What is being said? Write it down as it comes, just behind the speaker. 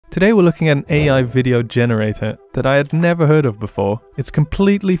Today we're looking at an AI video generator that I had never heard of before. It's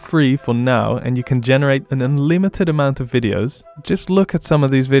completely free for now and you can generate an unlimited amount of videos. Just look at some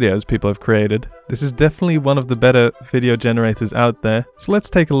of these videos people have created. This is definitely one of the better video generators out there. So let's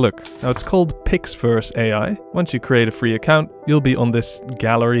take a look. Now it's called Pixverse AI. Once you create a free account, you'll be on this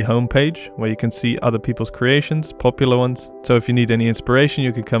gallery homepage where you can see other people's creations, popular ones. So if you need any inspiration,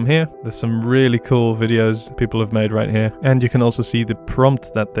 you can come here. There's some really cool videos people have made right here. And you can also see the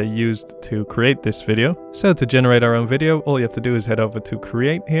prompt that they used to create this video. So to generate our own video, all you have to do is head over to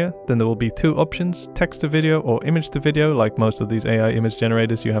create here. Then there will be two options, text to video or image to video. Like most of these AI image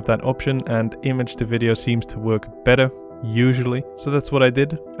generators, you have that option, and image to video seems to work better usually. So that's what I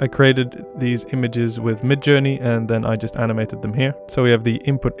did. I created these images with Midjourney and then I just animated them here. So we have the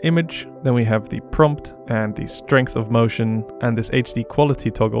input image, then we have the prompt and the strength of motion and this HD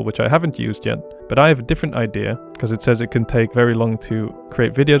quality toggle, which I haven't used yet. But I have a different idea because it says it can take very long to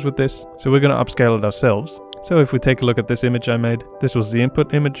create videos with this. So we're going to upscale it ourselves. So if we take a look at this image I made, this was the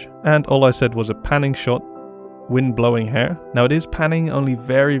input image and all I said was a panning shot, wind blowing hair. Now it is panning only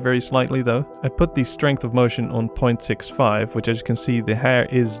very slightly though. I put the strength of motion on 0.65, which as you can see the hair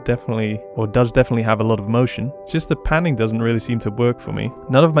is definitely, or does definitely have a lot of motion. It's just the panning doesn't really seem to work for me.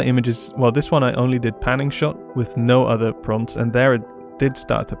 None of my images, well this one I only did panning shot with no other prompts, and there it did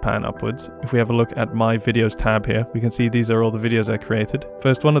start to pan upwards. If we have a look at my videos tab here, we can see these are all the videos I created.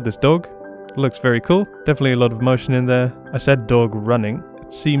 First one of this dog. Looks very cool. Definitely a lot of motion in there. I said dog running.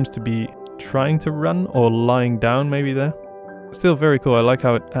 It seems to be trying to run or lying down maybe there. Still very cool. I like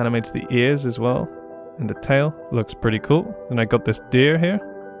how it animates the ears as well and the tail. Looks pretty cool. Then I got this deer here.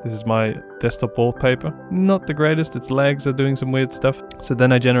 This is my desktop wallpaper. Not the greatest, its legs are doing some weird stuff. So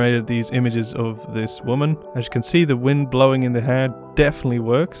then I generated these images of this woman. As you can see, the wind blowing in the hair definitely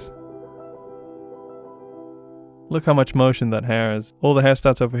works. Look how much motion that hair has. All the hair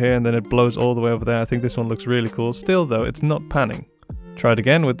starts over here and then it blows all the way over there. I think this one looks really cool. Still though, it's not panning. Try it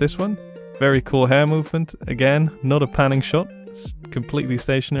again with this one. Very cool hair movement. Again, not a panning shot. It's completely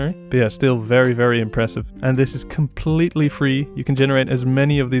stationary. But yeah, still very impressive. And this is completely free. You can generate as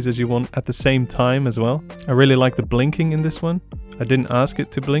many of these as you want at the same time as well. I really like the blinking in this one. I didn't ask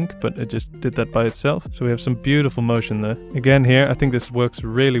it to blink, but it just did that by itself. So we have some beautiful motion there. Again here, I think this works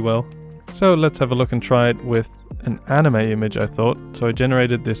really well. So let's have a look and try it with an anime image, I thought. So I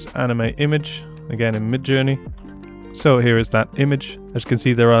generated this anime image, again in Midjourney. So here is that image. As you can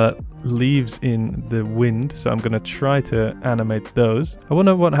see, there are leaves in the wind, so I'm going to try to animate those. I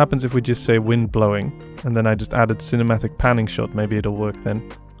wonder what happens if we just say wind blowing, and then I just added cinematic panning shot. Maybe it'll work then.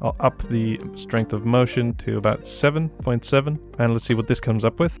 I'll up the strength of motion to about 7.7, and let's see what this comes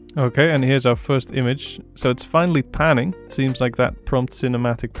up with. Okay, and here's our first image. So it's finally panning. It seems like that prompt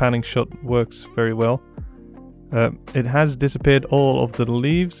cinematic panning shot works very well. It has disappeared all of the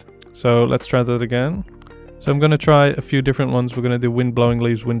leaves, so let's try that again. So I'm going to try a few different ones. We're going to do wind blowing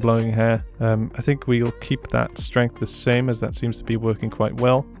leaves, wind blowing hair. I think we'll keep that strength the same, as that seems to be working quite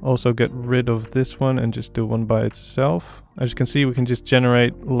well. Also get rid of this one and just do one by itself. As you can see, we can just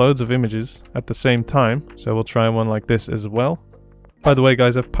generate loads of images at the same time. So we'll try one like this as well. By the way,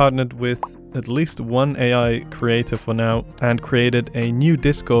 guys, I've partnered with at least one AI creator for now and created a new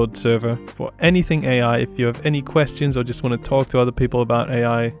Discord server for anything AI. If you have any questions or just want to talk to other people about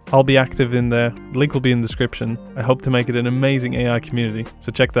AI, I'll be active in there. Link will be in the description. I hope to make it an amazing AI community,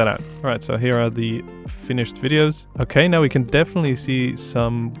 so check that out. All right, so here are the finished videos. Okay, now we can definitely see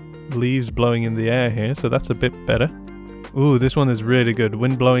some leaves blowing in the air here, so that's a bit better. Ooh, this one is really good.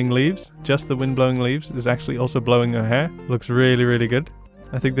 Wind blowing leaves. Just the wind blowing leaves is actually also blowing her hair. Looks really good.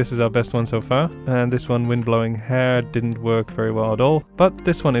 I think this is our best one so far. And this one, wind blowing hair, didn't work very well at all. But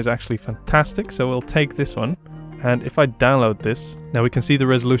this one is actually fantastic, so we'll take this one. And if I download this, now we can see the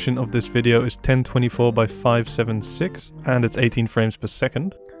resolution of this video is 1024 by 576 and it's 18 frames per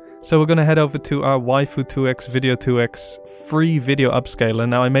second. So we're going to head over to our Waifu 2x Video 2x free video upscaler.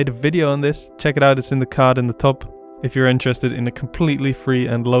 Now I made a video on this. Check it out, it's in the card in the top, if you're interested in a completely free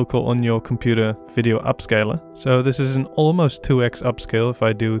and local on your computer video upscaler. So this is an almost 2x upscale if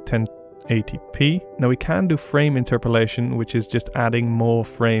I do 1080p. Now we can do frame interpolation, which is just adding more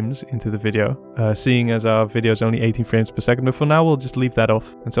frames into the video, seeing as our video is only 18 frames per second, but for now we'll just leave that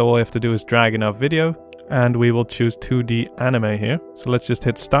off. And so all we have to do is drag in our video, and we will choose 2D anime here. So let's just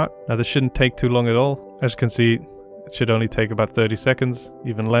hit start. Now this shouldn't take too long at all. As you can see, it should only take about 30 seconds,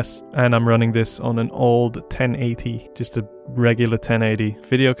 even less. And I'm running this on an old 1080, just a regular 1080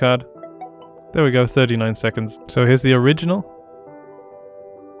 video card. There we go, 39 seconds. So here's the original.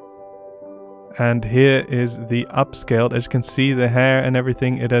 And here is the upscaled. As you can see, the hair and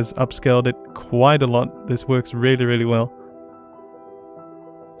everything, it has upscaled it quite a lot. This works really well.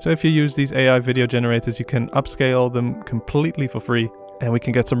 So if you use these AI video generators, you can upscale them completely for free, and we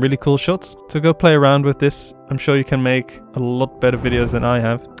can get some really cool shots. So go play around with this. I'm sure you can make a lot better videos than I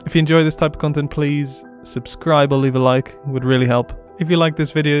have. If you enjoy this type of content, please subscribe or leave a like. It would really help. If you like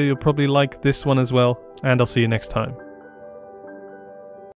this video, you'll probably like this one as well, and I'll see you next time.